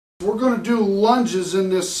We're going to do lunges in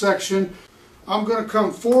this section. I'm going to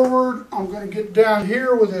come forward. I'm going to get down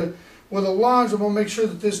here with a lunge. I'm going to make sure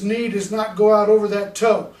that this knee does not go out over that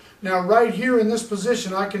toe. Now right here in this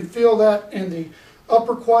position, I can feel that in the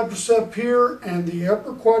upper quadricep here and the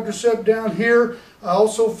upper quadricep down here. I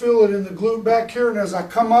also feel it in the glute back here. And as I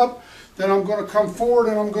come up, then I'm going to come forward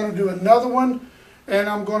and I'm going to do another one. And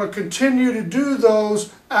I'm going to continue to do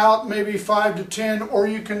those out maybe 5 to 10, or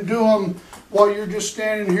you can do them while you're just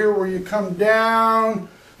standing here where you come down,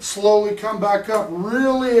 slowly come back up.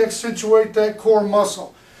 Really accentuate that core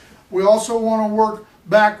muscle. We also want to work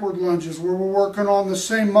backward lunges where we're working on the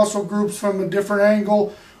same muscle groups from a different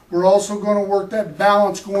angle. We're also going to work that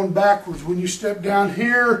balance going backwards. When you step down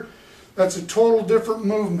here, that's a total different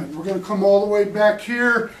movement. We're going to come all the way back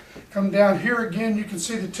here, come down here again. You can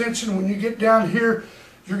see the tension. When you get down here,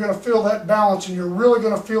 you're going to feel that balance, and you're really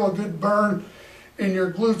going to feel a good burn in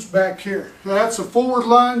your glutes back here. Now that's a forward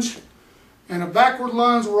lunge and a backward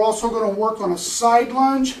lunge. We're also going to work on a side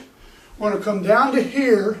lunge. We're going to come down to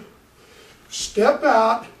here, step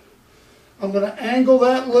out. I'm going to angle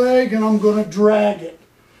that leg and I'm going to drag it.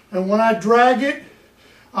 And when I drag it,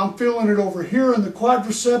 I'm feeling it over here in the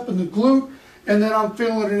quadricep and the glute, and then I'm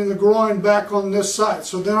feeling it in the groin back on this side.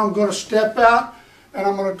 So then I'm going to step out and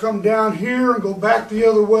I'm going to come down here and go back the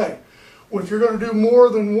other way. Well, if you're going to do more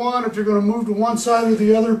than one, if you're going to move to one side or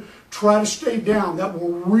the other, try to stay down. That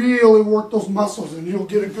will really work those muscles and you'll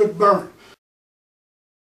get a good burn.